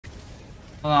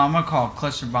Hold on, I'm gonna call a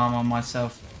cluster bomb on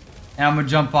myself. And I'm gonna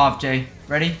jump off, Jay.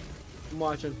 Ready? I'm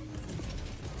watching.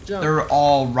 Jump. They're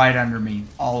all right under me.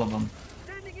 All of them.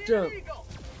 Jump.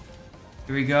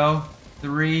 Here we go.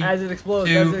 3, As it explodes.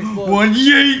 2, As it explodes. 1,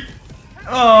 yeet!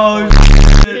 Oh,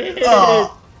 shit.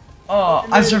 Oh,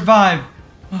 I survived.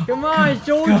 Come on,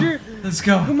 soldier. Let's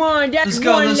go. Come on, that's Let's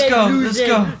go, one let's leg go, loose let's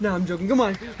end. go. No, I'm joking. Come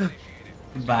on.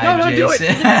 Goodbye, No, don't do it.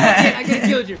 Jason. I could have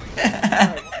killed you.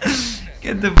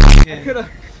 Get the fuck in. Could have.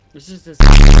 It's just this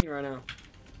thing right now.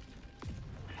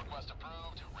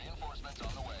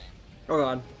 Oh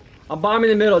god. I'm bombing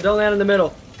the middle. Don't land in the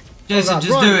middle. Jason, God,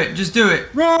 just run. do it. Just do it.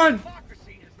 Run!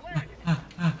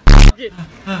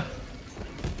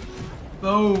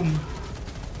 Boom.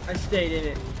 I stayed in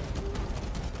it.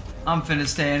 I'm finna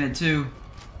stay in it too.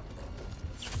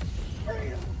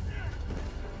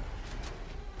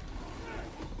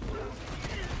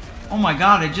 Oh my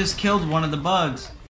god, I just killed one of the bugs.